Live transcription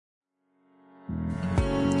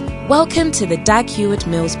Welcome to the Dag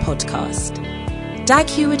Heward-Mills podcast. Dag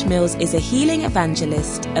Heward-Mills is a healing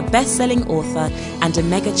evangelist, a best-selling author, and a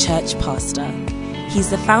mega-church pastor. He's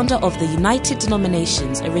the founder of the United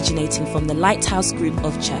Denominations, originating from the Lighthouse Group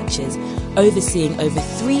of churches, overseeing over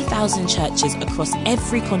 3,000 churches across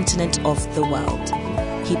every continent of the world.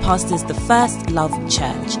 He pastors the First Love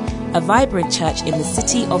Church, a vibrant church in the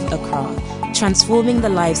city of Accra, transforming the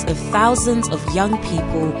lives of thousands of young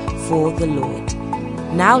people for the Lord.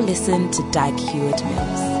 Now listen to Dag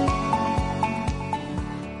Heward-Mills.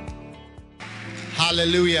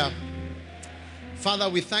 Hallelujah. Father,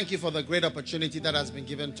 we thank you for the great opportunity that has been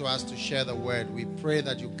given to us to share the word. We pray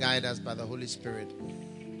that you guide us by the Holy Spirit.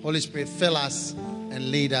 Holy Spirit, fill us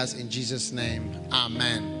and lead us in Jesus' name.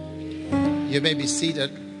 Amen. You may be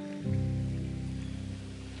seated.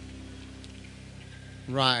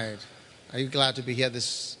 Right. Are you glad to be here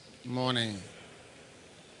this morning?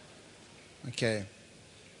 Okay.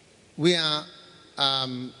 We are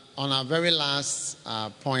on our very last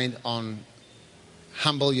point on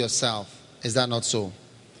humble yourself. Is that not so?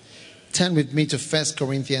 Turn with me to 1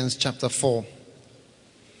 Corinthians chapter 4.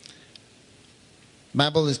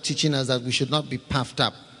 Bible is teaching us that we should not be puffed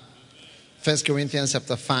up. 1 Corinthians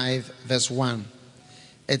chapter 5 verse 1.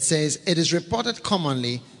 It says, "It is reported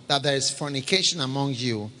commonly that there is fornication among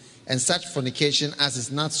you, and such fornication as is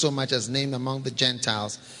not so much as named among the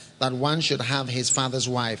Gentiles, that one should have his father's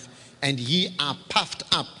wife. And ye are puffed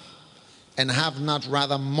up, and have not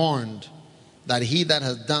rather mourned, that he that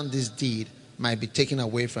has done this deed might be taken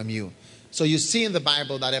away from you." So you see in the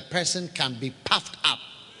Bible that a person can be puffed up,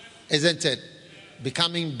 isn't it?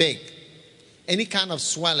 Becoming big. Any kind of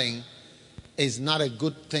swelling is not a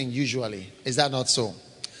good thing usually. Is that not so?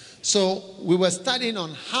 So we were studying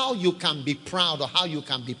on how you can be proud or how you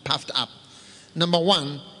can be puffed up. Number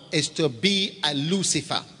one is to be a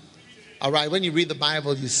Lucifer. All right, when you read the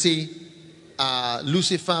Bible, you see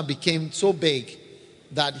Lucifer became so big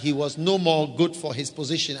that he was no more good for his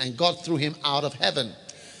position, and God threw him out of heaven.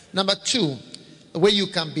 Number two, the way you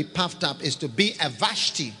can be puffed up is to be a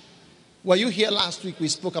Vashti. Were you here last week? We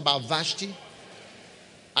spoke about Vashti.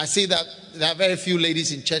 I see that there are very few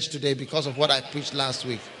ladies in church today because of what I preached last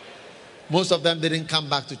week. Most of them didn't come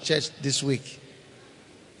back to church this week.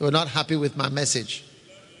 They were not happy with my message.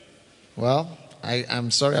 Well,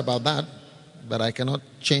 I'm sorry about that, but I cannot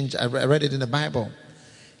change. I read it in the Bible.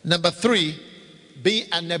 Number three, be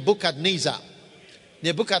a Nebuchadnezzar.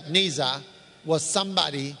 Nebuchadnezzar was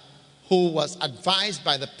somebody who was advised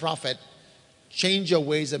by the prophet, change your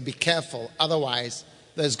ways and be careful, otherwise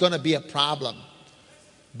there's going to be a problem.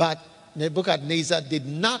 But Nebuchadnezzar did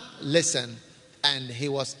not listen, and he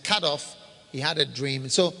was cut off. He had a dream.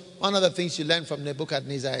 So one of the things you learn from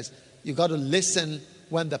Nebuchadnezzar is you got to listen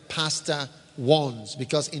when the pastor warns,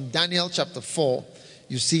 because in Daniel chapter 4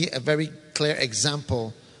 you see a very clear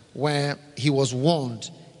example where he was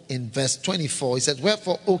warned. In verse 24 he said,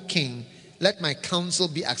 "Wherefore, O king, let my counsel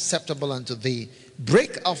be acceptable unto thee.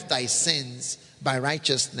 Break off thy sins by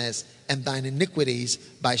righteousness, and thine iniquities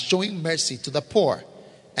by showing mercy to the poor,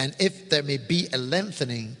 and if there may be a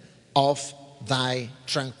lengthening of thy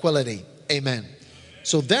tranquility." Amen.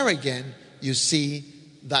 So there again you see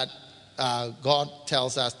that God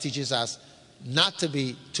tells us, teaches us not to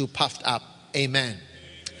be too puffed up. Amen.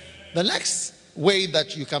 The next way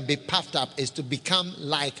that you can be puffed up is to become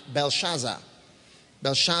like Belshazzar.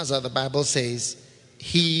 Belshazzar, the Bible says,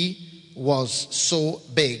 he was so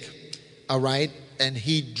big, all right, and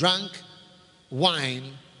he drank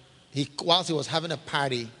wine. Whilst he was having a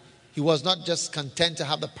party, he was not just content to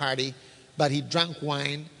have the party, but he drank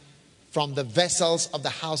wine from the vessels of the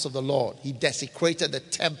house of the Lord. He desecrated the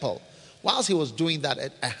temple. Whilst he was doing that,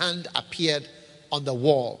 a hand appeared on the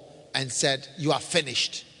wall and said, "You are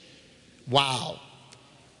finished." Wow.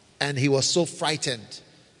 And he was so frightened.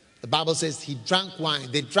 The Bible says he drank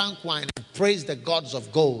wine. They drank wine and praised the gods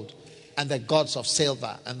of gold and the gods of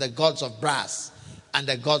silver and the gods of brass and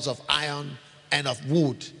the gods of iron and of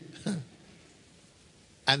wood.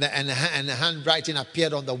 and the handwriting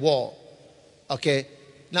appeared on the wall. Okay.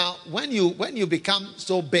 Now, when you become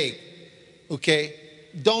so big, okay,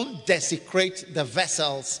 don't desecrate the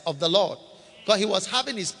vessels of the Lord. Because he was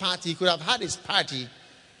having his party. He could have had his party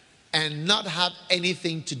and not have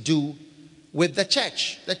anything to do with the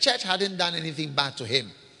church. The church hadn't done anything bad to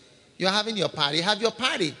him. You're having your party, have your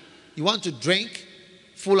party. You want to drink,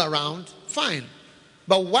 fool around, fine.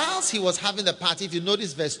 But whilst he was having the party, if you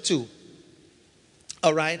notice verse 2,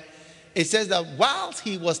 all right, it says that whilst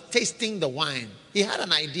he was tasting the wine, he had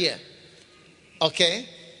an idea. Okay?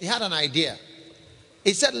 He had an idea.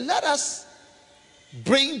 He said, let us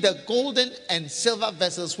bring the golden and silver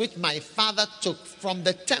vessels which my father took from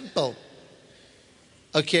the temple.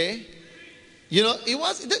 Okay? You know,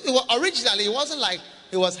 originally, it wasn't like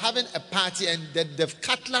he was having a party and the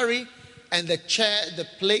cutlery and the chair, the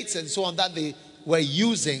plates and so on that they were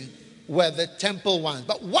using were the temple ones.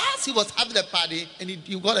 But whilst he was having a party and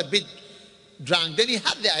he got a bit drunk, then he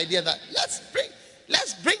had the idea that let's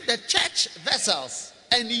bring the church vessels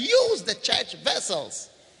and use the church vessels.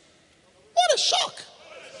 What a shock.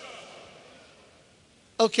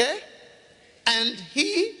 Okay? And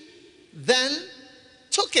he then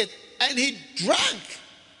took it and he drank.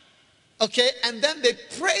 Okay? And then they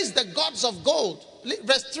praised the gods of gold.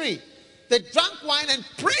 Verse 3. They drank wine and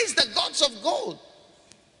praised the gods of gold.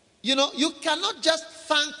 You know, you cannot just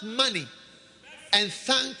thank money and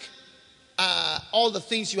thank all the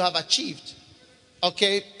things you have achieved.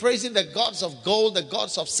 Okay? Praising the gods of gold, the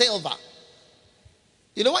gods of silver.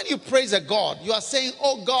 You know, when you praise a God, you are saying,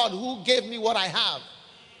 oh God, who gave me what I have?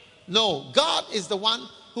 No, God is the one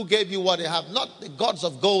who gave you what you have, not the gods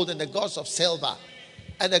of gold and the gods of silver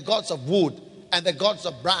and the gods of wood and the gods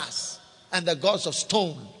of brass and the gods of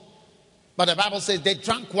stone. But the Bible says they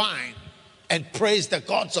drank wine and praised the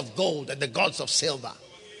gods of gold and the gods of silver.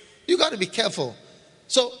 You got to be careful.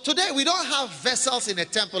 So today we don't have vessels in a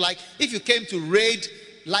temple. Like if you came to raid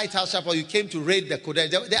Lighthouse Chapel, you came to raid the Kodesh.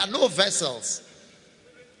 There are no vessels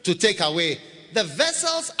to take away. The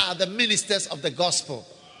vessels are the ministers of the gospel.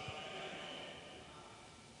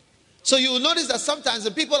 So you will notice that sometimes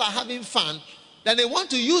the people are having fun, then they want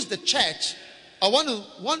to use the church or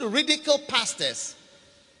want to ridicule pastors.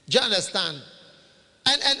 Do you understand?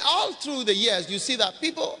 And all through the years, you see that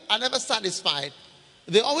people are never satisfied.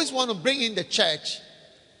 They always want to bring in the church,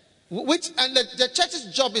 and the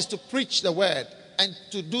church's job is to preach the word and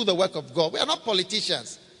to do the work of God. We are not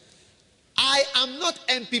politicians. I am not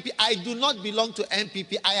NPP. I do not belong to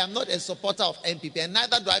NPP. I am not a supporter of NPP, and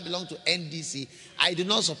neither do I belong to NDC. I do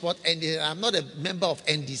not support NDC. I am not a member of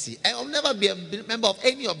NDC. I will never be a member of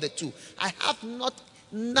any of the two. I have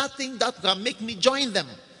nothing that can make me join them.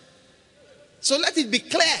 So let it be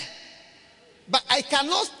clear. But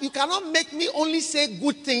you cannot make me only say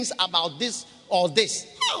good things about this or this.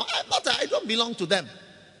 No, I don't belong to them.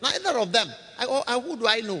 Neither of them. Who do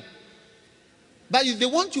I know? But if they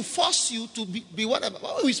want to force you to be whatever,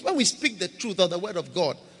 when we speak the truth of the word of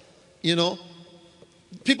God, you know,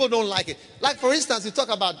 people don't like it. Like for instance, we talk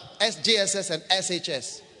about SJSS and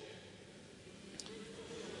SHS.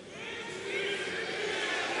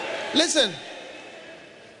 Listen,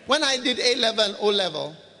 when I did A-level and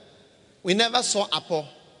O-level, we never saw APO.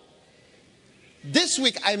 This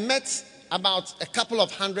week I met about a couple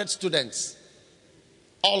of hundred students,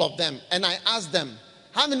 all of them, and I asked them,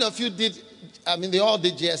 how many of you did, they all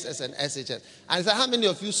did JSS and SHS. And I said, how many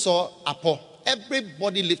of you saw APO?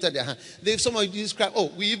 Everybody lifted their hand. Some of you describe,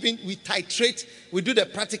 we titrate, we do the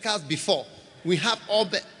practicals before. We have all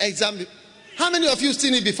the exam. How many of you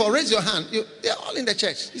seen it before? Raise your hand. They're all in the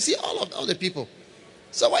church. You see all the people.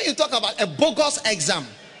 So when you talk about a bogus exam,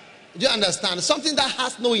 do you understand? Something that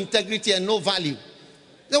has no integrity and no value.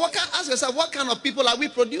 Then ask yourself, what kind of people are we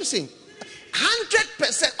producing?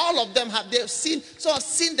 100%, all of them have seen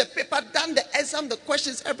the paper, done the exam, the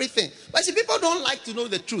questions, everything. But see, people don't like to know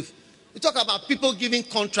the truth. You talk about people giving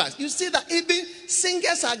contracts. You see that even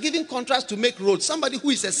singers are giving contracts to make roads. Somebody who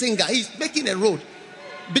is a singer, he's making a road.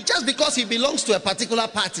 But just because he belongs to a particular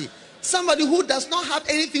party. Somebody who does not have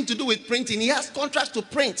anything to do with printing, he has contracts to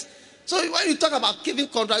print. So when you talk about giving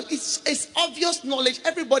contracts, it's obvious knowledge.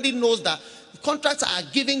 Everybody knows that contracts are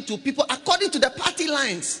given to people according to the party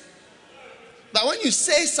lines. But when you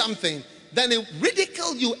say something, then they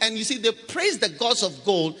ridicule you, and you see they praise the gods of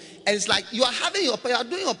gold, and it's like you are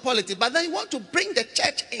doing your politics, but then you want to bring the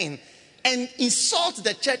church in and insult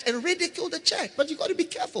the church and ridicule the church. But you got to be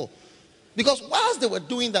careful, because whilst they were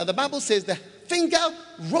doing that, the Bible says the finger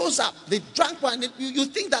rose up. They drank wine. You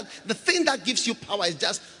think that the thing that gives you power is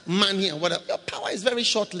just money and whatever. Your power is very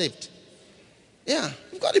short-lived. Yeah,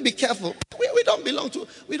 you've got to be careful. We don't belong to.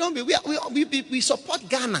 We support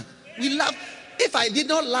Ghana. We love. If I did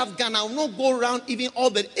not love Ghana, I would not go around even all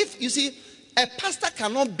the. If you see, a pastor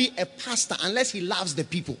cannot be a pastor unless he loves the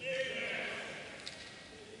people.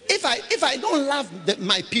 If I don't love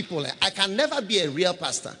my people, I can never be a real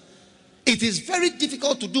pastor. It is very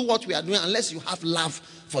difficult to do what we are doing unless you have love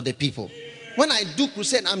for the people. When I do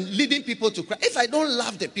crusade, I'm leading people to Christ. If I don't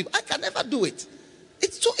love the people, I can never do it.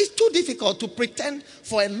 It's too difficult to pretend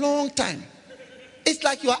for a long time. It's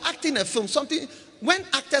like you are acting a film. When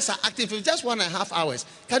actors are acting for just 1.5 hours,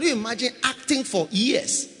 can you imagine acting for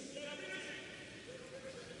years?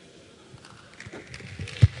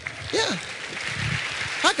 Yeah.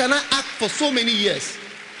 How can I act for so many years?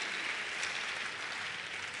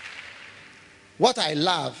 What I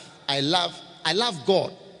love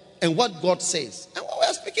God and what God says. And we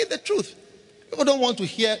are speaking the truth. People don't want to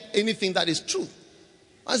hear anything that is truth.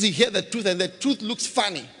 Once you hear the truth and the truth looks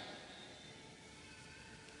funny,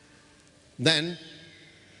 then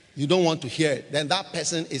you don't want to hear it. Then that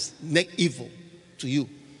person is evil to you.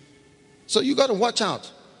 So you got to watch out.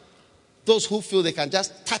 Those who feel they can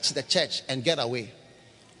just touch the church and get away.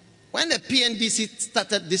 When the PNDC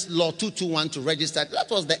started this law 221 to register, that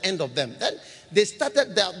was the end of them. Then they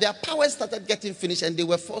started, their powers started getting finished, and they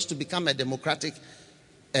were forced to become a democratic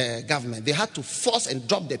government. They had to force and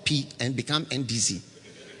drop the P and become NDC.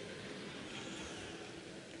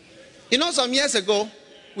 You know, some years ago,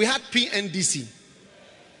 we had PNDC.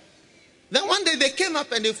 Then one day they came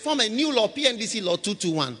up and they formed a new law, PNDC Law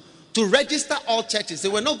 221, to register all churches. They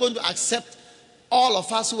were not going to accept all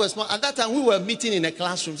of us who were small. At that time, we were meeting in a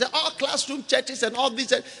classroom. Say, all classroom churches and all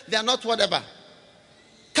these, they are not whatever.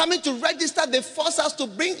 Coming to register, they forced us to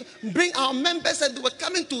bring our members, and they were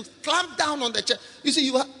coming to clamp down on the church. You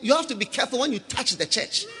see, you have to be careful when you touch the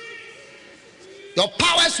church. Your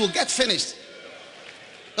powers will get finished.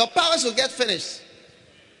 Your powers will get finished.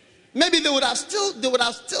 Maybe they would have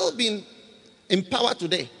still been in power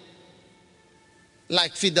today,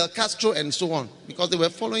 like Fidel Castro and so on, because they were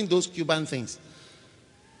following those Cuban things.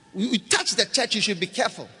 You touch the church, you should be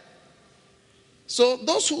careful. So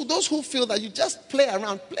those who feel that you just play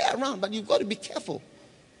around, but you've got to be careful.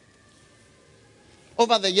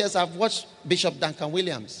 Over the years, I've watched Bishop Duncan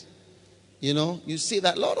Williams. You know, you see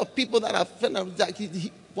that a lot of people that are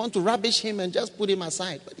want to rubbish him and just put him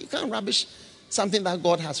aside. But you can't rubbish something that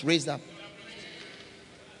God has raised up.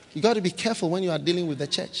 You got to be careful when you are dealing with the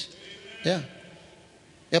church. Yeah.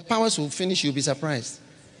 Your powers will finish, you'll be surprised.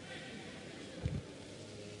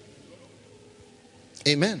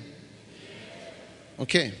 Amen.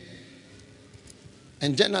 Okay.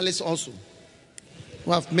 And journalists also,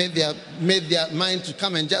 who have made their mind to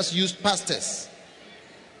come and just use pastors.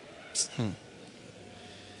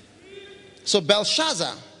 So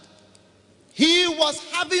Belshazzar, he was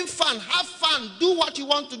having fun. Have fun. Do what you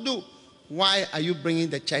want to do. Why are you bringing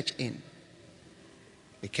the church in?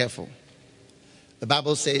 Be careful. The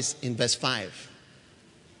Bible says in verse 5,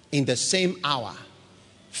 in the same hour,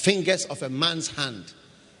 fingers of a man's hand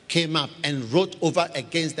came up and wrote over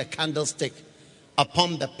against the candlestick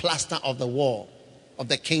upon the plaster of the wall of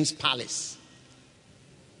the king's palace.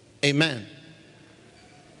 Amen.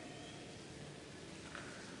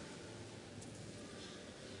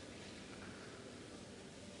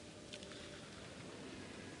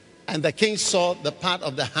 And the king saw the part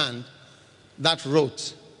of the hand that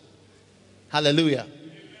wrote. Hallelujah.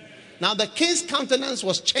 Now the king's countenance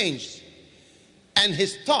was changed, and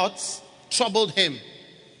his thoughts troubled him,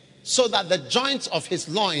 so that the joints of his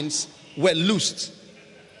loins were loosed.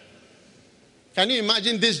 Can you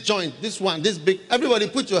imagine this joint, this one, this big? Everybody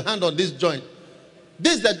put your hand on this joint.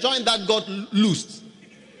 This is the joint that got loosed.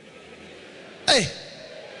 Hey.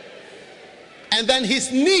 And then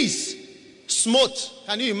his knees smote.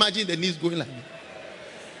 Can you imagine the knees going like this?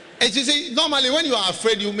 And you see, normally when you are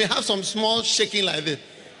afraid, you may have some small shaking like this.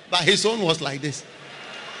 But his own was like this.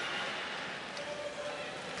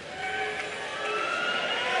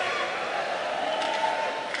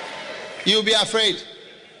 You'll be afraid.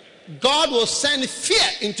 God will send fear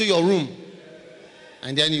into your room.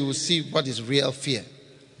 And then you will see what is real fear.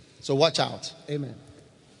 So watch out. Amen.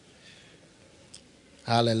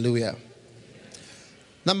 Hallelujah.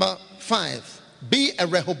 Number 5. Be a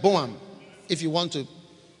Rehoboam if you want to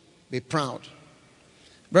be proud.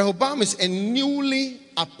 Rehoboam is a newly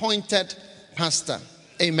appointed pastor.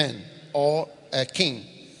 Amen. Or a king.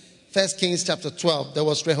 1 Kings chapter 12. There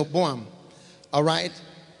was Rehoboam. All right.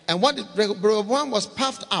 And what Rehoboam was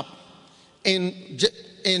puffed up in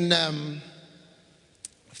 1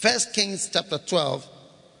 Kings chapter 12,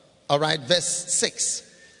 all right, verse 6.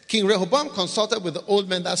 King Rehoboam consulted with the old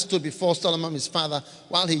men that stood before Solomon his father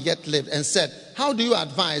while he yet lived, and said, how do you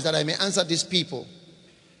advise that I may answer these people?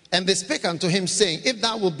 And they spake unto him, saying, if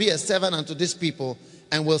thou wilt be a servant unto these people,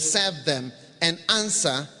 and will serve them, and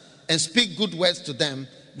answer, and speak good words to them,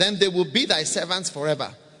 then they will be thy servants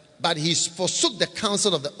forever. But he forsook the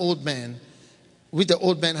counsel of the old man, which the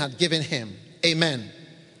old man had given him. Amen.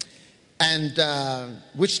 And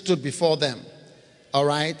which stood before them. All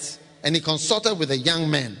right. And he consulted with the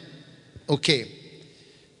young men. Okay.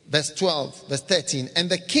 Verse 12, verse 13.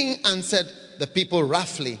 And the king answered the people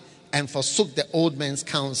roughly, and forsook the old man's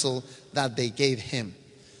counsel that they gave him.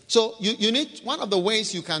 So you need, one of the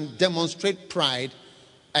ways you can demonstrate pride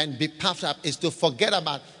and be puffed up is to forget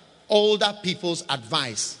about older people's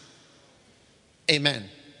advice. Amen.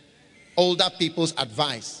 Older people's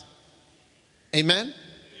advice. Amen.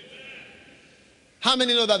 How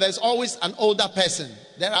many know that there's always an older person?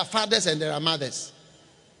 There are fathers and there are mothers.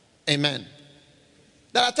 Amen.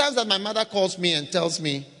 There are times that my mother calls me and tells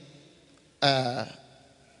me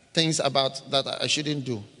things about that I shouldn't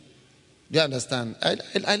do. Do you understand?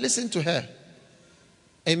 I listen to her.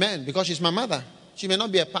 Amen. Because she's my mother. She may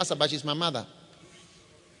not be a pastor, but she's my mother.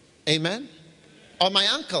 Amen. Or my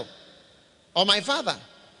uncle. Or my father.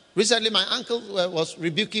 Recently, my uncle was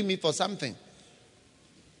rebuking me for something.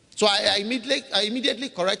 So I immediately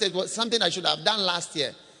corrected something I should have done last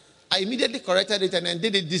year. I immediately corrected it and then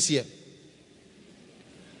did it this year.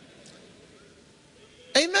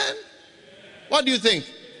 Amen. What do you think?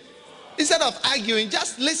 Instead of arguing,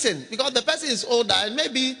 just listen. Because the person is older and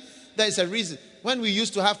maybe there is a reason. When we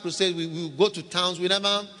used to have crusades, we would go to towns. We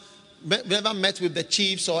never met with the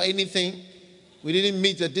chiefs or anything. We didn't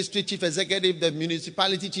meet the district chief executive, the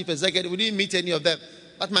municipality chief executive. We didn't meet any of them.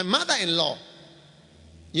 But my mother-in-law,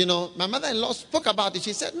 my mother-in-law spoke about it.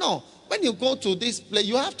 She said, no, when you go to this place,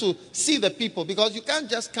 you have to see the people because you can't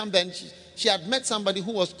just come there. And she had met somebody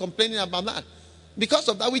who was complaining about that. Because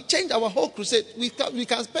of that, we changed our whole crusade. We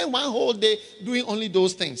can spend one whole day doing only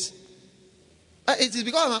those things. It is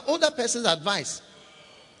because of an older person's advice.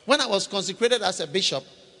 When I was consecrated as a bishop,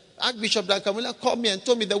 Archbishop Dakamula called me and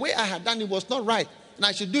told me the way I had done it was not right and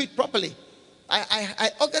I should do it properly.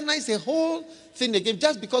 I organized the whole thing again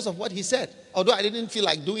just because of what he said, although I didn't feel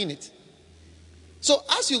like doing it. So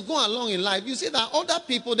as you go along in life, you see that older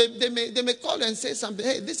people, they may call and say something,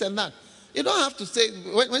 hey, this and that. You don't have to say,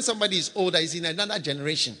 when somebody is older, he's in another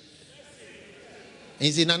generation.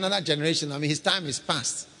 He's in another generation. I mean, his time is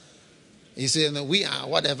past. He said, we are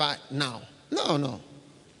whatever now. No.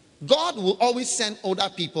 God will always send older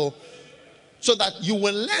people so that you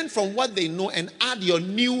will learn from what they know and add your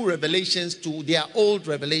new revelations to their old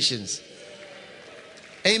revelations.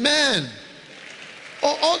 Amen.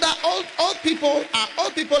 Old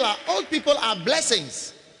people are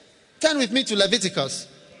blessings. Turn with me to Leviticus.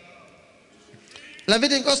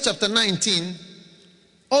 Leviticus chapter 19.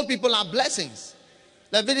 Old people are blessings.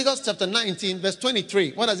 Leviticus chapter 19, verse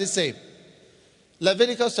 23. What does it say?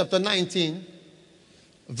 Leviticus chapter 19,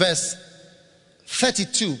 verse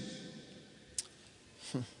 32.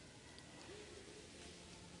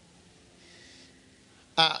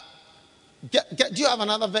 Do you have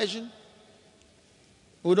another version?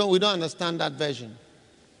 We don't understand that version.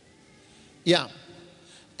 Yeah.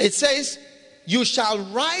 It says, you shall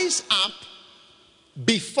rise up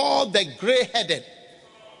before the gray-headed.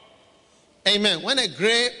 Amen. When a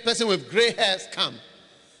gray person with gray hairs come,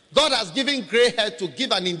 God has given gray hair to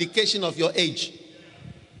give an indication of your age.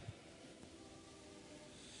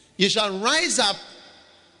 You shall rise up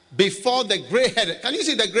before the gray-headed. Can you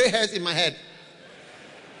see the gray hairs in my head?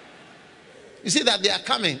 You see that they are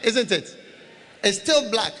coming, isn't it? It's still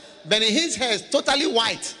black. But in his hair is totally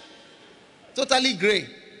white. Totally gray.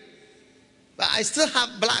 But I still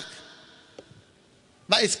have black.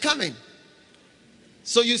 But it's coming.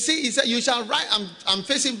 So you see, he said, you shall rise. I'm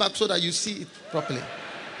facing back so that you see it properly.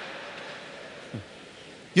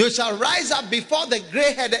 You shall rise up before the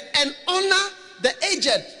gray-headed and honor the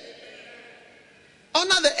aged.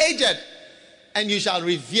 Honor the aged. And you shall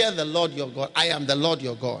revere the Lord your God. I am the Lord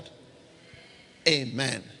your God.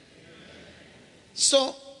 Amen.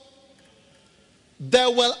 So, there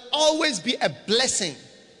will always be a blessing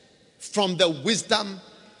from the wisdom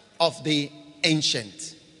of the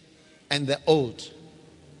ancient and the old.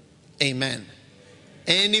 Amen.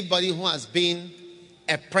 Anybody who has been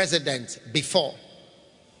a president before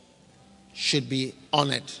should be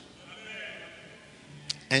honored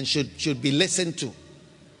and should be listened to.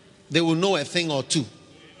 They will know a thing or two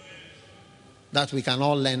that we can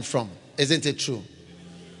all learn from. Isn't it true?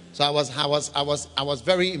 So I was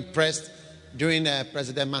very impressed during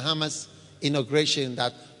President Mahama's inauguration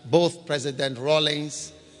that both President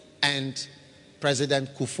Rawlings and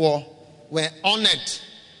President Kufuor were honored.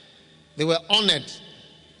 They were honored.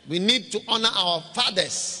 We need to honor our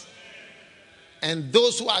fathers and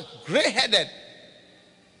those who are gray-headed.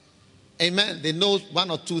 Amen. They know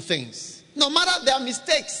one or two things. No matter their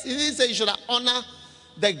mistakes, it didn't say you should honor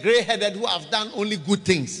the gray-headed who have done only good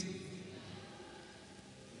things.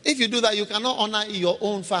 If you do that, you cannot honor your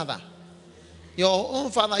own father. Your own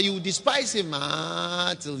father, you despise him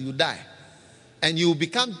till you die. And you will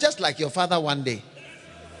become just like your father one day.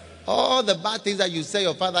 All the bad things that you say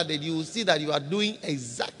your father did, you will see that you are doing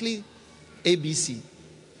exactly ABC.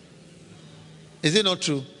 Is it not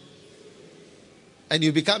true? And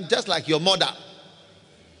you become just like your mother.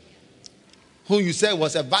 who you say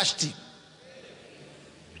was a Vashti.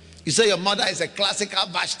 You say your mother is a classical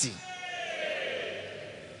Vashti.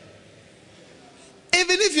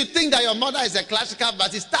 Even if you think that your mother is a classical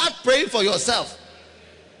Vashti, start praying for yourself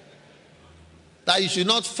that you should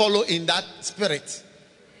not follow in that spirit.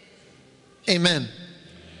 Amen.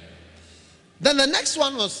 Then the next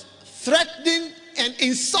one was threatening and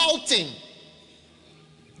insulting.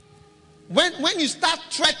 When you start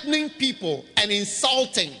threatening people and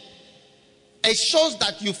insulting, it shows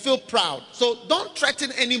that you feel proud. So don't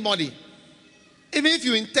threaten anybody. Even if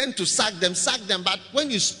you intend to sack them. But when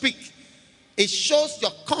you speak, it shows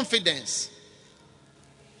your confidence.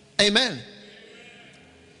 Amen.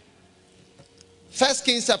 1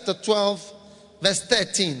 Kings chapter 12, verse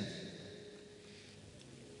 13.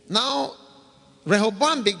 Now,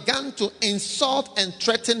 Rehoboam began to insult and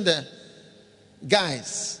threaten the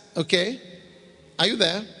guys. Okay? Are you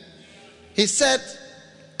there? He said,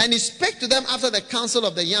 and he spake to them after the counsel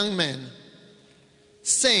of the young men,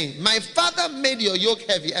 saying, my father made your yoke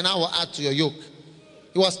heavy, and I will add to your yoke.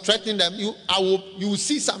 He was threatening them. You will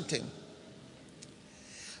see something.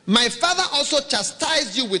 My father also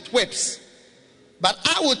chastised you with whips, but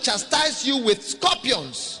I will chastise you with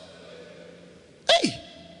scorpions. Hey!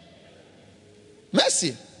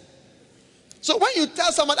 Mercy. So when you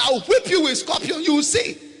tell someone, I'll whip you with scorpion, you will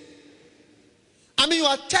see. I mean, you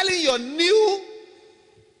are telling your new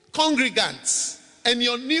congregants and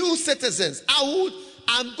your new citizens,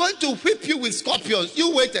 I'm going to whip you with scorpions.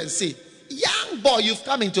 You wait and see. Young boy, you've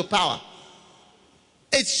come into power.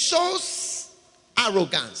 It shows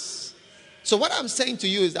arrogance. So what I'm saying to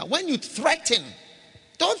you is that when you threaten,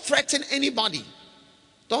 don't threaten anybody.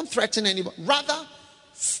 Don't threaten anybody. Rather,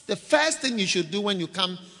 the first thing you should do when you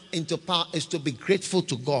come into power is to be grateful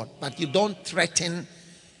to God. But you don't threaten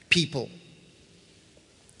people.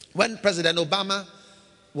 When President Obama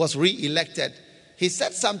was re-elected, he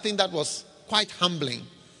said something that was quite humbling.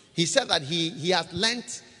 He said that he has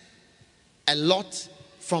learned a lot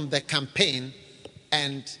from the campaign,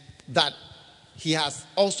 and that he has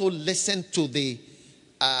also listened to the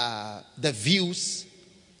views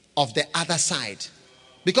of the other side,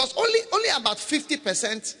 because only about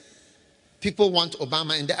 50% people want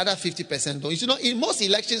Obama and the other 50% don't. You know, in most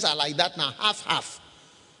elections are like that now,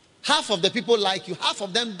 half of the people like you, half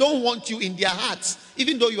of them don't want you in their hearts.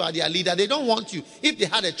 Even though you are their leader, they don't want you. If they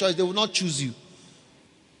had a choice, they would not choose you.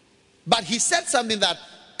 But he said something that,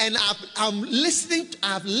 and I've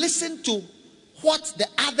listened to what the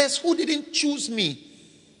others who didn't choose me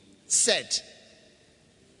said.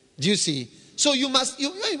 Do you see? So you must,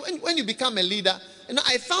 when you become a leader,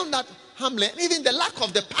 I found that humbling. Even the lack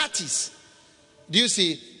of the parties. Do you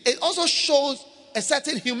see? It also shows a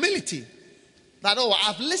certain humility. That,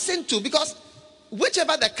 I've listened to, because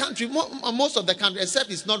whichever the country, most of the country, except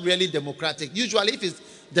it's not really democratic. Usually if it's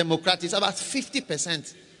democratic, it's about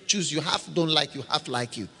 50% choose you, half don't like you, half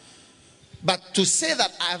like you. But to say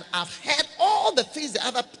that I've heard all the things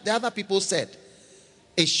the other people said,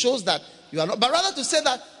 it shows that you are not. But rather to say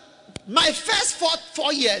that my first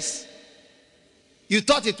 4 years, you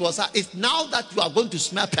thought it was, it's now that you are going to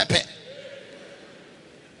smell pepper.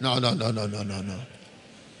 No.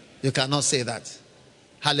 You cannot say that.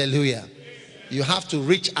 Hallelujah. You have to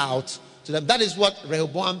reach out to them. That is what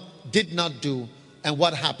Rehoboam did not do. And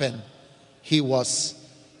what happened? He was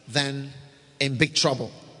then in big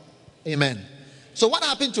trouble. Amen. So what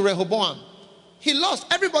happened to Rehoboam? He lost.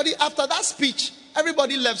 Everybody, after that speech,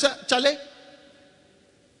 everybody left. Said, Chale.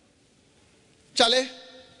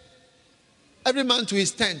 Every man to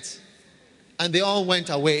his tent. And they all went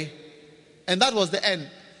away. And that was the end.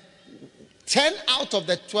 10 out of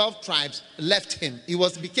the 12 tribes left him. He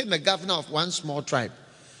became the governor of one small tribe.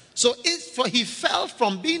 So he fell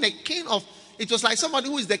from being a king of, it was like somebody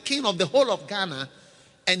who is the king of the whole of Ghana,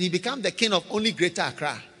 and he became the king of only Greater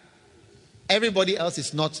Accra. Everybody else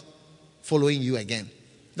is not following you again.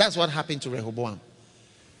 That's what happened to Rehoboam.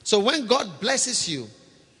 So when God blesses you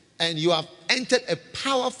and you have entered a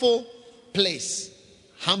powerful place,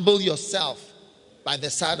 humble yourself by the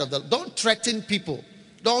side of the, don't threaten people.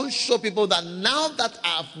 Don't show people that now that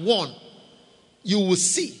I've won, you will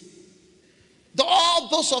see. All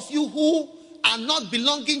those of you who are not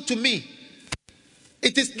belonging to me,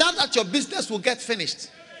 it is not that your business will get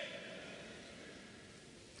finished.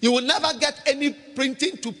 You will never get any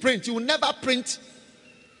printing to print. You will never print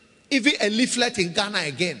even a leaflet in Ghana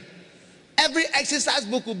again. Every exercise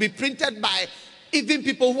book will be printed by even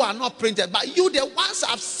people who are not printed. But you, the ones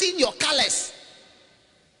have seen your colors.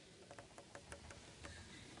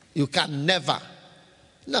 You can never.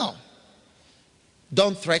 No.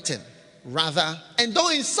 Don't threaten. Rather, and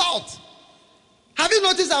don't insult. Have Have you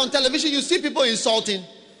noticed that on television you see people insulting?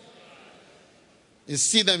 You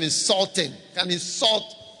see them insulting. Can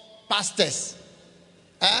insult pastors.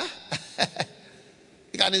 Huh?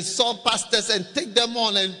 You can insult pastors and take them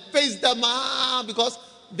on and face them because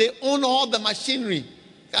they own all the machinery.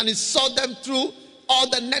 You can insult them through all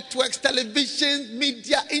the networks, television,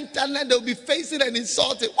 media, internet. They'll be facing and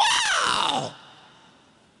insulting. Wow!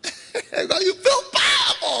 You feel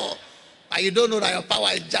powerful. But you don't know that your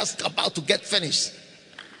power is just about to get finished.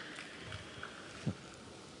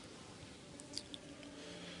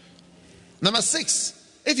 Number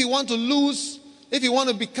 6, if you want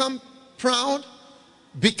to become proud,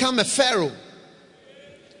 become a Pharaoh.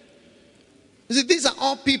 You see, these are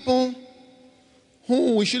all people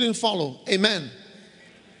who we shouldn't follow. Amen.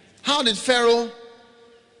 How did Pharaoh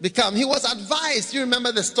become? He was advised. You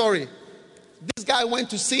remember the story. This guy went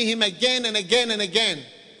to see him again and again and again.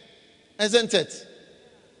 Isn't it?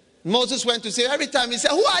 Moses went to see him. Every time he said,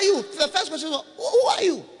 who are you? The first question was, who are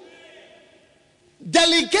you?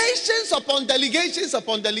 Delegations upon delegations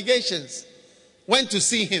upon delegations went to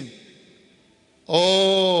see him.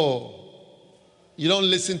 Oh, you don't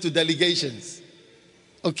listen to delegations.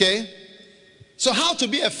 Okay? So how to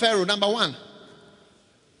be a Pharaoh? Number 1,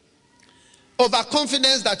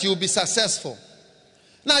 overconfidence that you will be successful.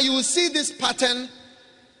 Now you will see this pattern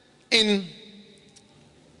in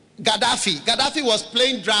Gaddafi. Gaddafi was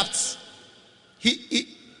playing drafts.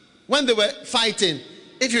 When they were fighting,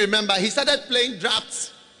 if you remember, he started playing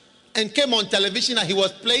drafts and came on television and he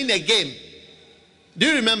was playing a game. Do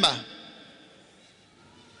you remember?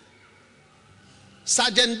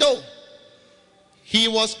 Sergeant Doe, he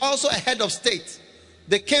was also a head of state.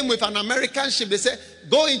 They came with an American ship. They said,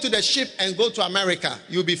 go into the ship and go to America.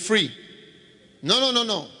 You'll be free.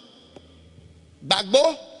 No.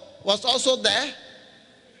 Gbagbo was also there.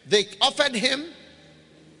 They offered him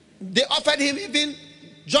even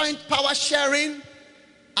joint power sharing.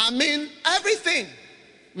 I mean, everything.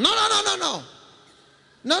 No.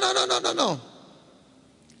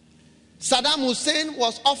 Saddam Hussein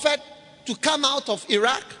was offered to come out of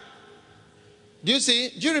Iraq. Do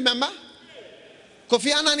you remember?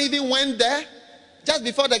 Kofi Annan even went there just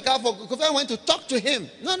before the Gulf War. Kofi Annan went to talk to him.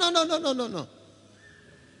 No.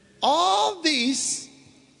 All these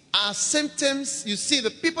are symptoms. You see,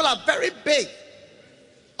 the people are very big.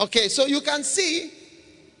 Okay, so you can see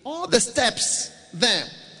all the steps there.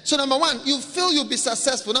 So number 1, you feel you'll be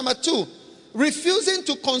successful. Number 2, refusing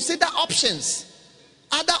to consider options.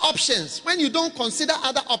 Other options. When you don't consider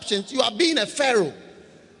other options, you are being a Pharaoh.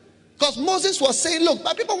 Because Moses was saying, look,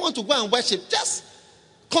 but people want to go and worship. Just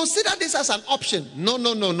consider this as an option. No.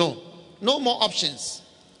 No more options.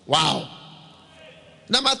 Wow.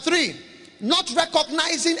 Number 3, not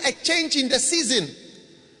recognizing a change in the season.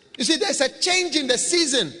 You see, there's a change in the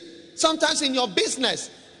season. Sometimes in your business,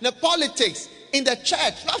 in the politics, in the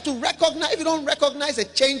church, you have to recognize. If you don't recognize a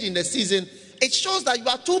change in the season, it shows that you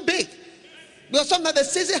are too big. Because sometimes the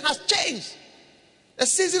season has changed. The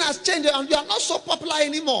season has changed and you are not so popular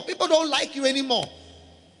anymore. People don't like you anymore.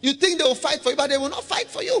 You think they will fight for you, but they will not fight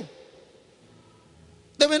for you.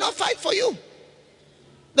 They will not fight for you.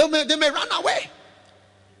 They may run away.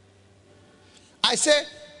 I say,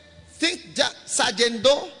 think Sergeant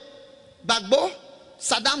Doe, Gbagbo,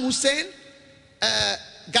 Saddam Hussein,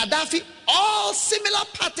 Gaddafi, all similar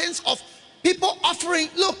patterns of people offering,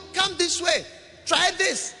 look, come this way, try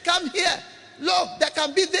this, come here. Look, there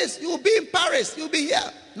can be this. You will be in Paris. You will be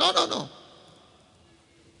here. No.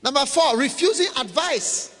 Number 4, refusing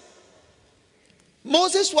advice.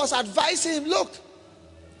 Moses was advising him, look,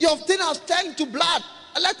 your thing has turned to blood.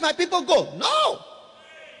 Let my people go. No.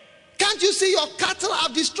 Can't you see your cattle are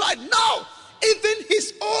destroyed? No. Even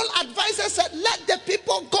his own advisor said, let the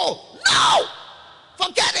people go. No.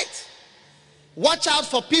 Forget it. Watch out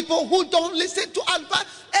for people who don't listen to advice.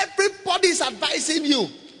 Everybody is advising you.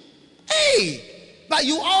 Hey, but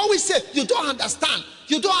you always say, you don't understand.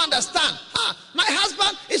 You don't understand. My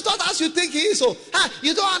husband is not as you think he is. So,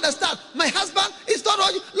 you don't understand. My husband is not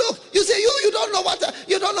all you. Look, you say you don't know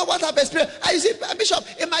what I've experienced. You see, Bishop,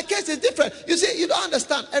 in my case it's different. You see, you don't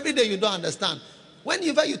understand. Every day you don't understand.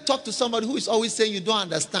 Whenever you talk to somebody who is always saying you don't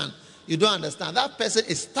understand, that person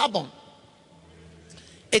is stubborn.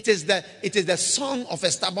 It is the song of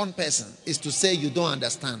a stubborn person is to say you don't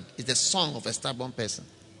understand. It's the song of a stubborn person.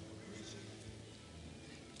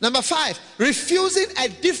 Number 5, refusing a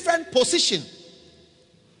different position.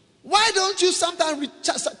 Why don't you sometimes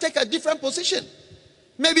take a different position?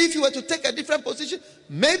 Maybe if you were to take a different position,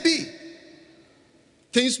 maybe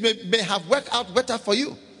things may have worked out better for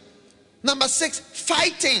you. Number 6,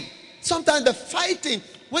 fighting. Sometimes the fighting,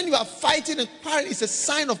 when you are fighting in quarrel, is a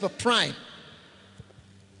sign of a pride.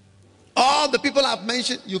 All the people I've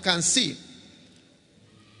mentioned, you can see.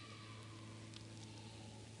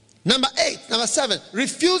 Number 7,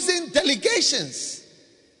 refusing delegations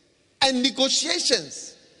and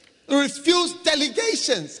negotiations. Refuse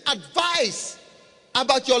delegations, advice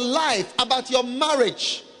about your life, about your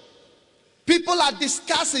marriage. People are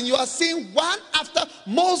discussing, you are seeing one after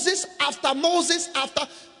Moses, after Moses, after.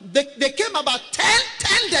 They came about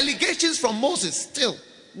 10 delegations from Moses, still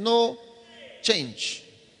no change.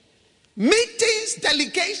 Meetings,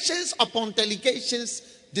 delegations upon delegations,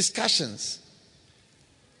 discussions.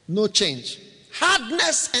 No change.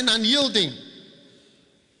 Hardness and unyielding.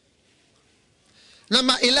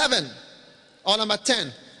 Number 11 or number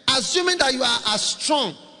 10. Assuming that you are as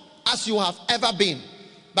strong as you have ever been.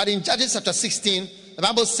 But in Judges chapter 16, the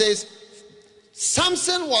Bible says,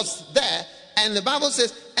 Samson was there, and the Bible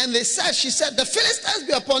says, and she said, the Philistines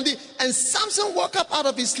be upon thee. And Samson woke up out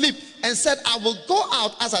of his sleep and said, I will go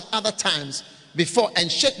out as at other times before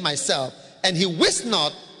and shake myself. And he wist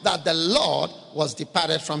not that the Lord was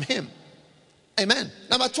departed from him. Amen.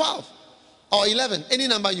 Number 12 or 11, any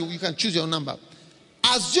number you can choose your number.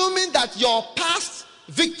 Assuming that your past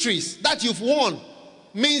victories that you've won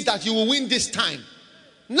means that you will win this time.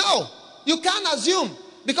 No, you can't assume,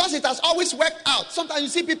 because it has always worked out. Sometimes you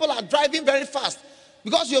see people are driving very fast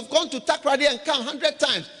because you've gone to Takoradi and come 100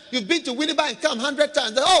 times. You've been to Winneba and come 100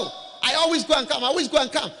 times. Oh, I always go and come. I always go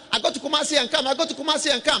and come. I go to Kumasi and come. I go to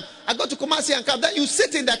Kumasi and come. I go to Kumasi and come. Then you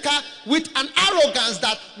sit in the car with an arrogance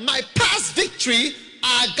that my past victory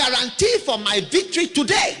are guaranteed for my victory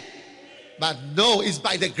today. But no, it's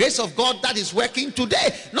by the grace of God that is working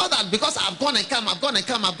today. Not that because I've gone and come, I've gone and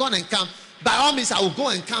come, I've gone and come, by all means I will go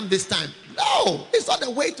and come this time. No, it's not the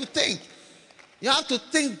way to think. You have to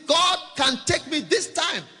think, God can take me this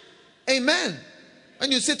time. Amen.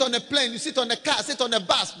 When you sit on a plane, you sit on a car, sit on a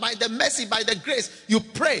bus, by the mercy, by the grace, you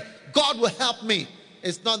pray, God will help me.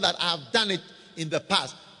 It's not that I've done it in the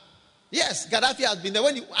past. Yes, Gaddafi has been there.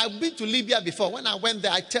 I've been to Libya before. When I went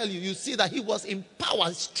there, I tell you, you see that he was in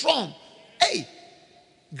power, strong. Hey,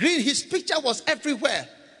 green, his picture was everywhere.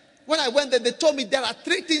 When I went there, they told me there are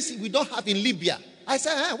 3 things we don't have in Libya. I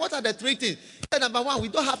said, what are the 3 things? Number 1, we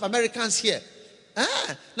don't have Americans here.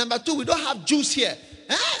 Number 2, we don't have Jews here.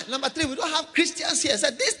 Number 3, we don't have Christians here. I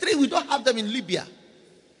said, these 3, we don't have them in Libya.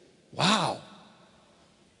 Wow.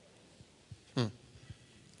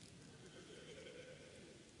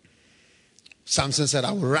 Samson said,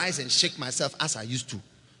 I will rise and shake myself as I used to.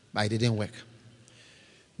 But it didn't work.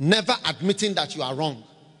 Never admitting that you are wrong.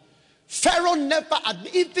 Pharaoh never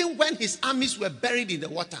admitted, even when his armies were buried in the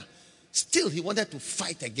water, still he wanted to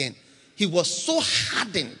fight again. He was so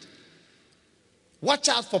hardened. Watch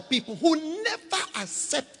out for people who never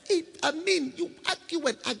accept it. I mean, you argue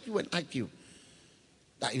and argue and argue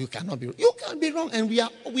that you cannot be wrong. You can be wrong, and we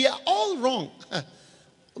are all wrong.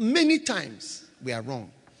 Many times we are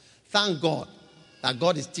wrong. Thank God that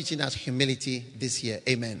God is teaching us humility this year.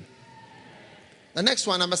 Amen. The next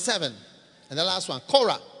one, number 7, and the last one,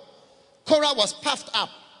 Korah. Korah was puffed up.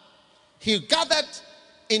 He gathered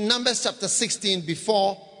in Numbers chapter 16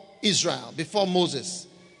 before Israel, before Moses.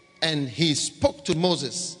 And he spoke to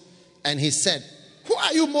Moses. And he said, who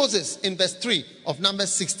are you, Moses? In verse 3 of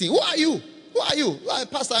Numbers 16. Who are you? Who are you? You are a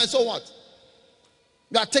pastor, and so what?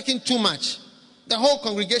 You are taking too much. The whole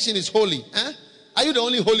congregation is holy. Are you the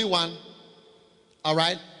only holy one? All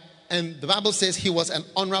right. And the Bible says he was an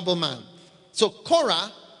honorable man. So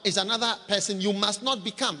Korah is another person you must not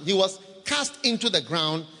become. He was cast into the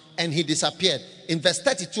ground and he disappeared. In verse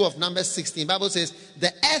 32 of Numbers 16, the Bible says, the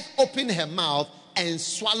earth opened her mouth and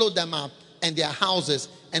swallowed them up and their houses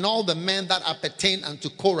and all the men that appertain unto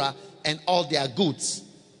Korah and all their goods.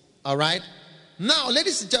 All right. Now,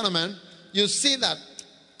 ladies and gentlemen, you see that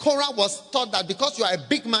Korah was taught that because you are a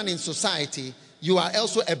big man in society, you are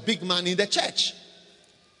also a big man in the church.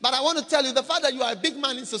 But I want to tell you, the fact that you are a big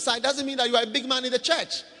man in society doesn't mean that you are a big man in the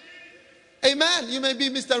church. Amen. You may be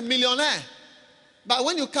Mr. Millionaire. But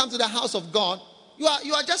when you come to the house of God, you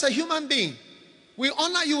are just a human being. We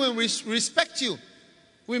honor you and we respect you.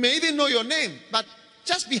 We may even know your name, but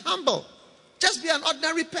just be humble. Just be an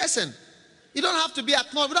ordinary person. You don't have to be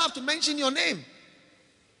acknowledged. We don't have to mention your name.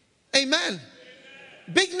 Amen.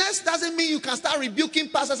 Bigness doesn't mean you can start rebuking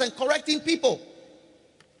pastors and correcting people.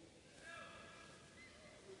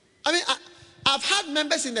 I mean, I've had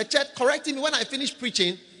members in the church correcting me when I finish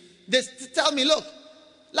preaching. They tell me, look,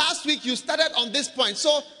 last week you started on this point,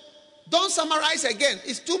 so don't summarize again.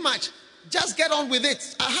 It's too much. Just get on with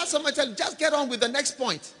it. I had someone tell me, just get on with the next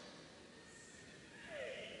point.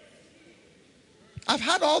 I've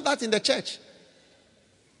had all that in the church.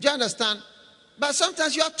 Do you understand? But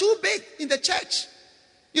sometimes you are too big in the church.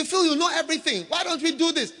 You feel you know everything. Why don't we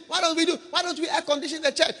do this? Why don't we air condition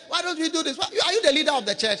the church? Why don't we do this? Are you the leader of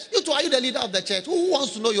the church? You two, are you the leader of the church? Who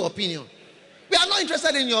wants to know your opinion? We are not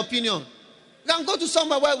interested in your opinion. You can go to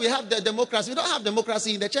somewhere where we have the democracy. We don't have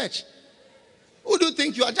democracy in the church. Who do you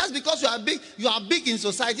think you are? Just because you are big in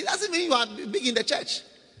society, doesn't mean you are big in the church.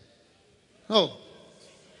 No.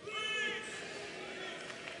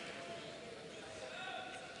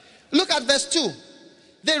 Look at verse 2.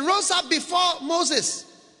 They rose up before Moses.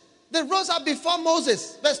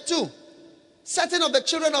 Verse 2. Certain of the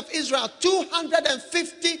children of Israel,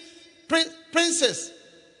 250 princes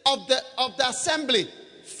of the assembly,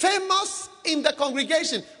 famous in the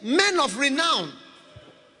congregation, men of renown.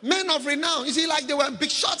 You see, like they were big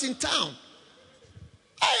shots in town.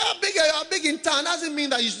 You are big in town. Doesn't mean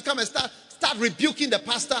that you should come and start rebuking the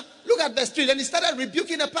pastor. Look at verse 3. Then he started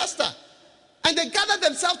rebuking the pastor. And they gathered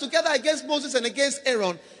themselves together against Moses and against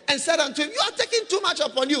Aaron and said unto him, you are taking too much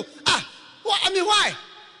upon you. Why?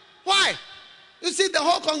 Why? You see, the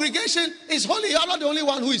whole congregation is holy. You are not the only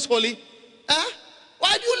one who is holy.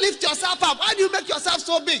 Why do you lift yourself up? Why do you make yourself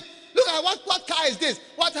so big? Look at what car is this?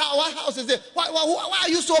 What house is this? Why are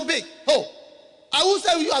you so big? Oh, I will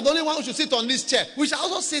say you are the only one who should sit on this chair. We shall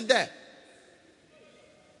also sit there.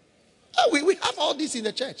 We have all this in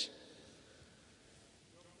the church.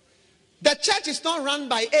 The church is not run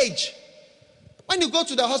by age. When you go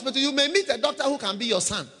to the hospital, you may meet a doctor who can be your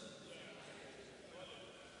son.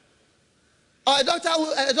 Or a doctor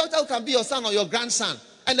who can be your son or your grandson.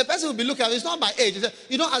 And the person will be looking at you. It's not by age.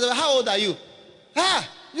 You don't ask, how old are you?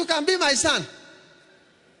 You can be my son.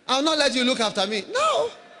 I'll not let you look after me.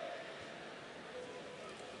 No.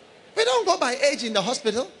 We don't go by age in the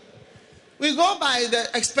hospital. We go by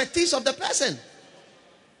the expertise of the person.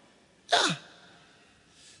 Yeah.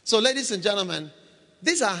 So, ladies and gentlemen,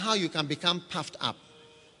 these are how you can become puffed up.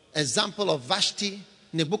 Example of Vashti,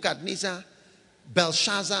 Nebuchadnezzar,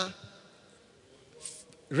 Belshazzar,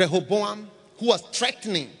 Rehoboam, who was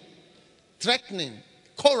threatening,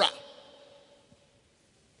 Korah.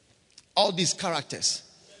 All these characters,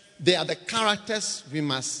 they are the characters we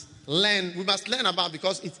must learn. We must learn about,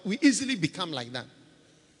 because we easily become like that.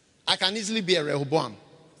 I can easily be a Rehoboam.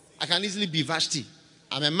 I can easily be Vashti.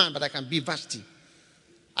 I'm a man, but I can be Vashti.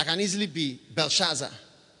 I can easily be Belshazzar.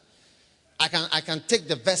 I can take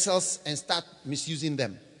the vessels and start misusing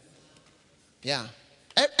them. Yeah.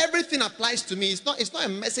 Everything applies to me. It's not a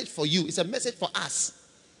message for you. It's a message for us.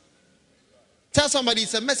 Tell somebody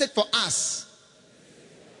it's a message for us.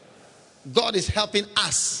 God is helping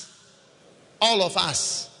us. All of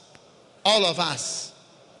us. All of us.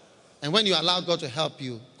 And when you allow God to help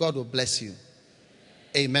you, God will bless you.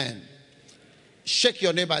 Amen. Shake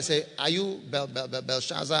your neighbor and say, are you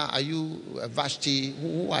Belshazzar? Are you Vashti?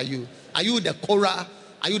 Who are you? Are you the Korah?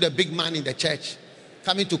 Are you the big man in the church?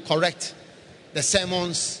 Coming to correct the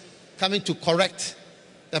sermons? Coming to correct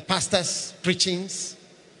the pastor's preachings?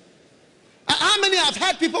 How many have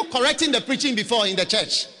heard people correcting the preaching before in the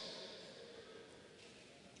church?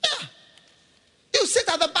 Yeah. You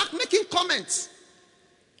sit at the back making comments.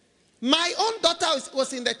 My own daughter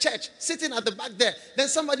was in the church, sitting at the back there. Then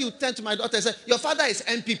somebody would turn to my daughter and say, your father is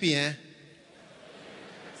NPP, eh?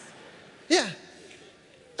 Yeah.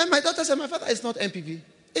 And my daughter said, my father is not NPP.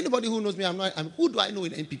 Anybody who knows me, who do I know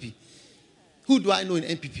in NPP? Who do I know in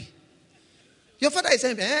NPP? Your father is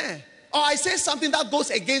NPP, eh? Or I say something that goes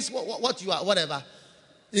against what you are, whatever.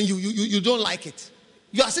 And you don't like it.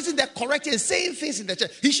 You are sitting there correcting and saying things in the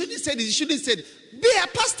church. He shouldn't say this. He shouldn't say this. Be a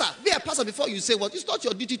pastor. Be a pastor before you say what. It's not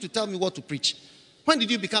your duty to tell me what to preach. When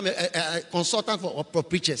did you become a consultant for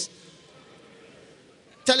preachers?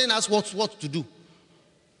 Telling us what to do.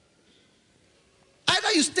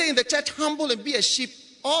 Either you stay in the church humble and be a sheep,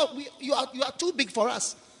 or you are too big for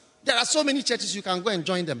us. There are so many churches you can go and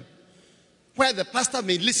join them, where the pastor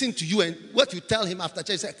may listen to you and what you tell him after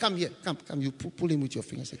church. Say, come here, come. You pull him with your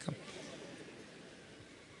finger. Say, come.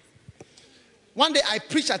 One day I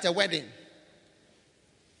preached at a wedding.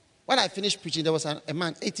 When I finished preaching, there was a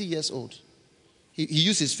man, 80 years old. He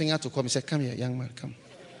used his finger to call me. He said, come here, young man, come.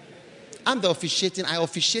 I'm the officiating. I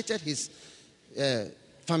officiated his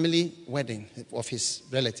family wedding of his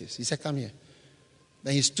relatives. He said, come here.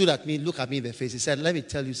 Then he stood at me, looked at me in the face. He said, let me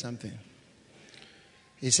tell you something.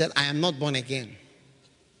 He said, I am not born again.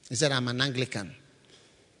 He said, I'm an Anglican.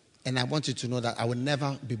 And I want you to know that I will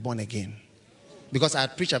never be born again. Because I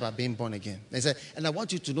had preached about being born again. He said, and I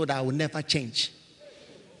want you to know that I will never change.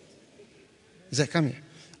 He said, come here.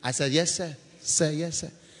 I said, yes, sir. Sir, yes,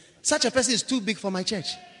 sir. Such a person is too big for my church.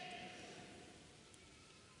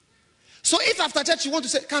 So if after church you want to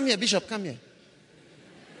say, come here, Bishop, come here.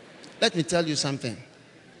 Let me tell you something.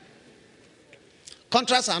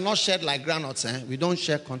 Contracts are not shared like groundnuts. We don't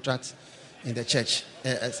share contracts in the church,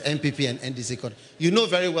 as NPP and NDC. You know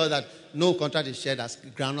very well that no contract is shared as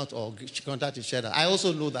groundnut or contract is shared. I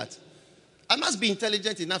also know that. I must be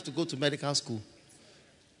intelligent enough to go to medical school.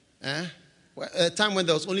 A time when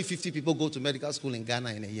there was only 50 people go to medical school in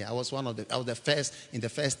Ghana in a year. I was the first in the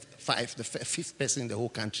first five, the fifth person in the whole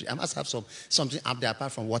country. I must have something up there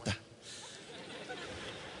apart from water.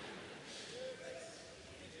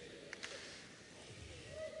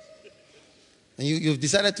 And you've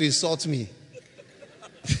decided to insult me.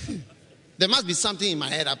 There must be something in my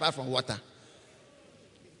head apart from water.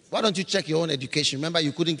 Why don't you check your own education? Remember,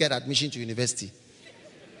 you couldn't get admission to university.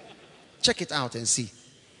 Check it out and see.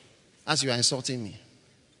 As you are insulting me.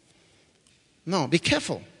 No, be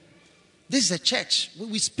careful. This is a church.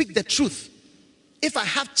 We speak the truth. If I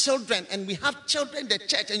have children and we have children in the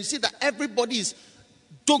church and you see that everybody is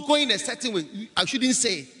going a certain way, I shouldn't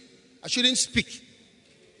say. I shouldn't speak.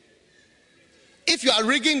 If you are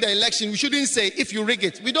rigging the election, we shouldn't say if you rig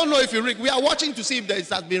it. We don't know if you rig. We are watching to see if it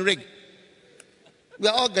has been rigged. We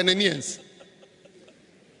are all Ghanaians.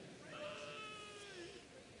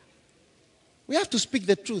 We have to speak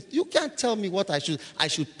the truth. You can't tell me what I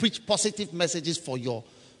should preach positive messages for your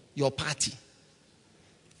party.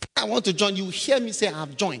 I want to join. You hear me say I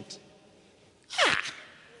have joined.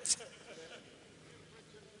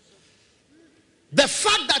 The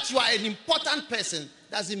fact that you are an important person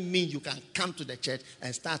doesn't mean you can come to the church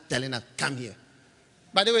and start telling us, come here.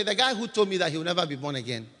 By the way, the guy who told me that he will never be born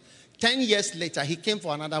again, 10 years later, he came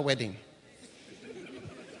for another wedding.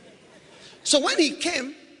 So when he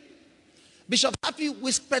came, Bishop Happy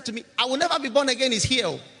whispered to me, I will never be born again, is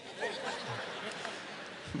here.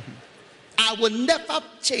 I will never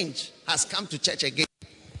change, has come to church again.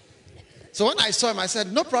 So when I saw him, I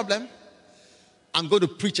said, no problem. I'm going to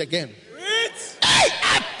preach again. Hey,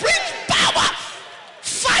 I preach power,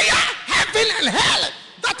 fire, heaven and hell.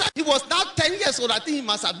 That time he was now 10 years old. I think he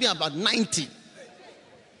must have been about 90.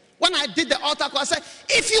 When I did the altar call, I said,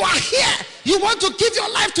 if you are here, you want to give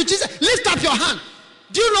your life to Jesus, lift up your hand.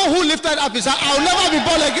 Do you know who lifted up his hand? I will never be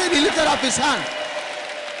born again. He lifted up his hand.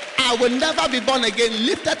 I will never be born again.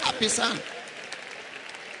 Lifted up his hand.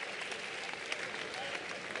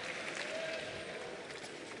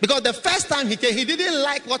 Because the first time he came, he didn't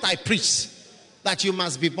like what I preached. That you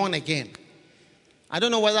must be born again. I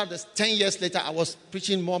don't know whether 10 years later I was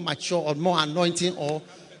preaching more mature or more anointing or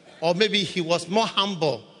maybe he was more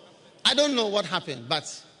humble. I don't know what happened,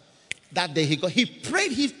 but that day he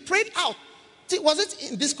prayed out. Was it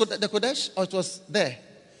in this the Kodesh or it was there?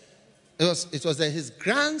 It was there. His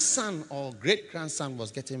grandson or great grandson was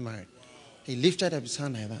getting married. He lifted up his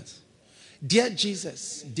hand like that. Dear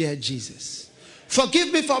Jesus,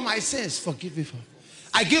 forgive me for my sins. Forgive me for.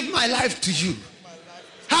 I give my life to you.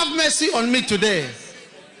 Have mercy on me today.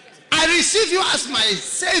 I receive you as my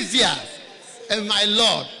Savior and my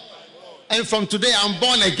Lord. And from today I'm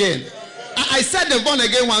born again. I said the born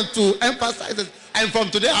again one to emphasize it. And from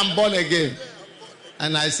today I'm born again.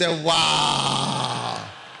 And I said, wow,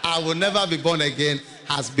 I will never be born again,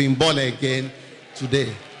 has been born again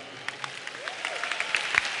today.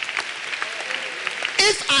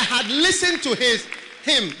 If I had listened to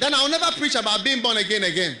him, then I'll never preach about being born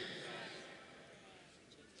again.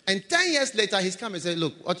 And 10 years later, he's come and said,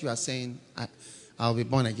 look, what you are saying, I'll be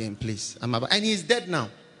born again, please. And he's dead now.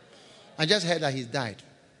 I just heard that he's died.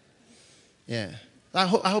 Yeah. I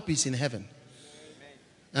hope he's in heaven.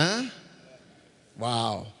 Huh?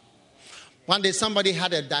 Wow. One day somebody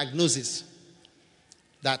had a diagnosis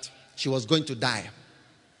that she was going to die.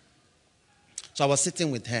 So I was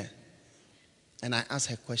sitting with her and I asked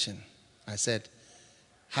her a question. I said,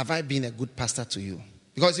 have I been a good pastor to you?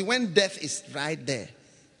 Because when death is right there,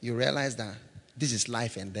 you realize that this is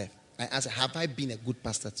life and death. I asked her, have I been a good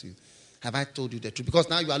pastor to you? Have I told you the truth? Because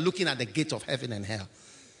now you are looking at the gate of heaven and hell.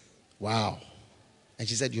 Wow. And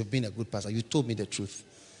she said, you've been a good pastor. You told me the truth.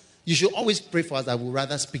 You should always pray for us that we would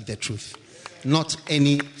rather speak the truth. Not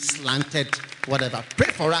any slanted whatever.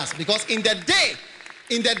 Pray for us. Because in the day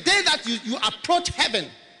that you approach heaven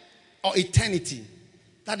or eternity,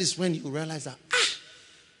 that is when you realize that,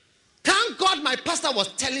 thank God my pastor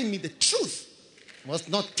was telling me the truth. He was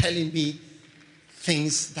not telling me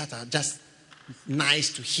things that are just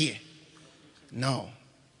nice to hear. No.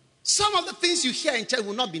 Some of the things you hear in church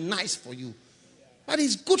will not be nice for you. But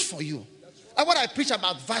it's good for you. And what I preach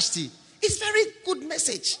about Vashti, it's very good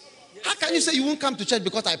message. How can you say you won't come to church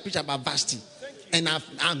because I preach about Vashti? And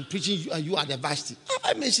I'm preaching you and you are the Vashti.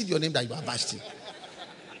 I mentioned your name that you are Vashti.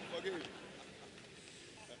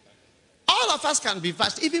 All of us can be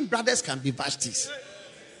Vashti. Even brothers can be Vashtis.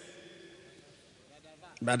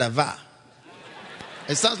 Brother Va.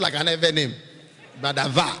 It sounds like an Ewe name. Brother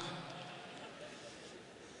Va.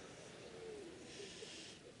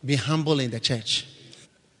 Be humble in the church.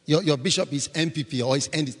 Your bishop is MPP or is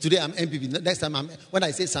NDC. Today I'm MPP. Next time when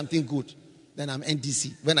I say something good, then I'm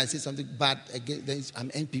NDC. When I say something bad again, then I'm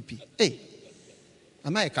NPP. Hey,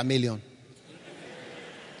 am I a chameleon?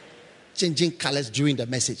 Changing colors during the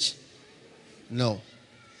message. No.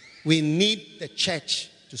 We need the church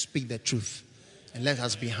to speak the truth. And let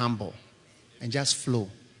us be humble and just flow.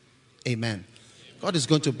 Amen. God is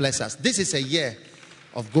going to bless us. This is a year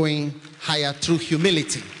of going higher through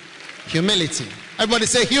humility. Humility. Everybody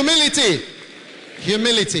say humility.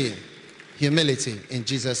 Humility. Humility in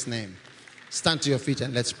Jesus' name. Stand to your feet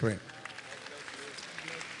and let's pray.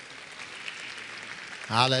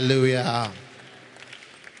 Hallelujah.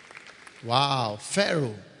 Wow.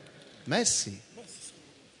 Pharaoh. Mercy.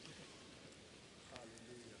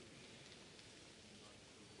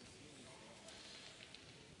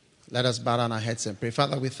 Let us bow down our heads and pray.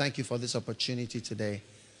 Father, we thank you for this opportunity today.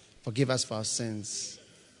 Forgive us for our sins.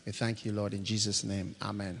 We thank you, Lord, in Jesus' name.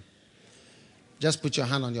 Amen. Just put your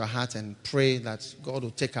hand on your heart and pray that God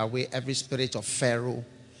will take away every spirit of Pharaoh,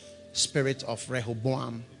 spirit of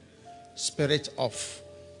Rehoboam, spirit of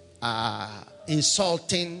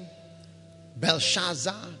insulting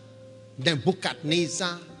Belshazzar,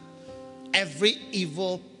 Nebuchadnezzar, every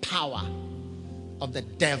evil power of the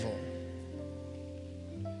devil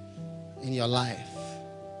in your life.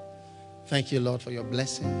 Thank you, Lord, for your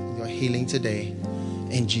blessing, your healing today.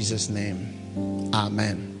 In Jesus' name,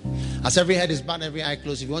 amen. As every head is bowed, every eye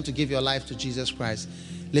closed, if you want to give your life to Jesus Christ,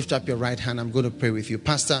 lift up your right hand. I'm going to pray with you.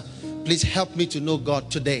 Pastor, please help me to know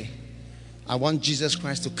God today. I want Jesus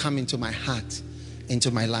Christ to come into my heart,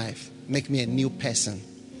 into my life. Make me a new person.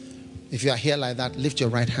 If you are here like that, lift your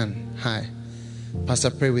right hand high.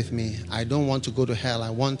 Pastor, pray with me. I don't want to go to hell. I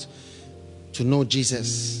want to know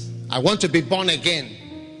Jesus. I want to be born again.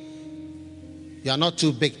 You are not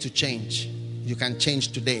too big to change. You can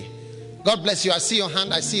change today. God bless you. I see your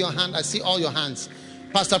hand. I see your hand. I see all your hands.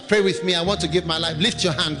 Pastor, pray with me. I want to give my life. Lift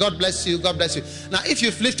your hand. God bless you. God bless you. Now, if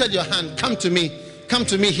you've lifted your hand, come to me. Come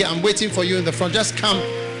to me here. I'm waiting for you in the front. Just come.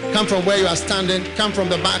 Come from where you are standing. Come from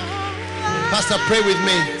the back. Pastor, pray with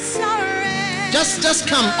me. Just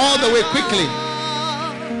come all the way quickly.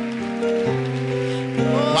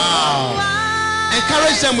 Wow.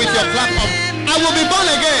 Encourage them with your clap of, I will be born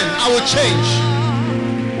again. I will change.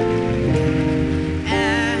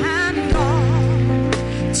 And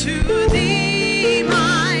to thee,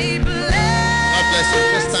 my blessed God bless you.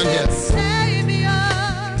 Just stand here.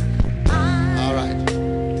 All right.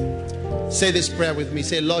 Say this prayer with me.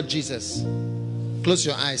 Say, Lord Jesus. Close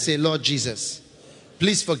your eyes. Say, Lord Jesus,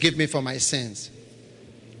 please forgive me for my sins.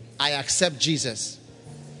 I accept Jesus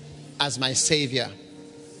as my Savior,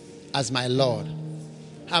 as my Lord.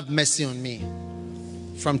 Have mercy on me.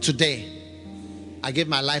 From today, I give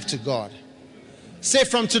my life to God. Say,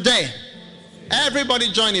 from today,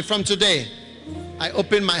 everybody join me. From today, I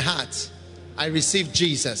open my heart. I receive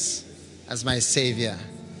Jesus as my Savior.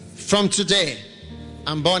 From today,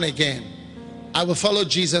 I'm born again. I will follow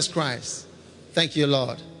Jesus Christ. Thank you,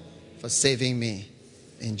 Lord, for saving me.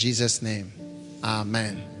 In Jesus' name,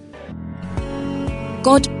 amen.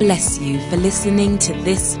 God bless you for listening to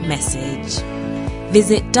this message.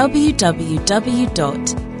 Visit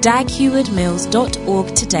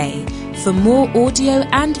www.daghewardmills.org today for more audio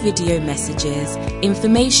and video messages,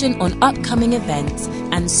 information on upcoming events,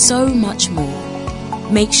 and so much more.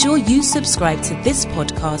 Make sure you subscribe to this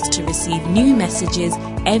podcast to receive new messages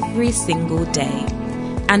every single day.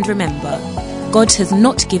 And remember, God has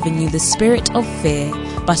not given you the spirit of fear,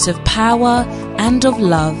 but of power and of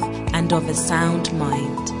love and of a sound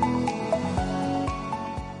mind.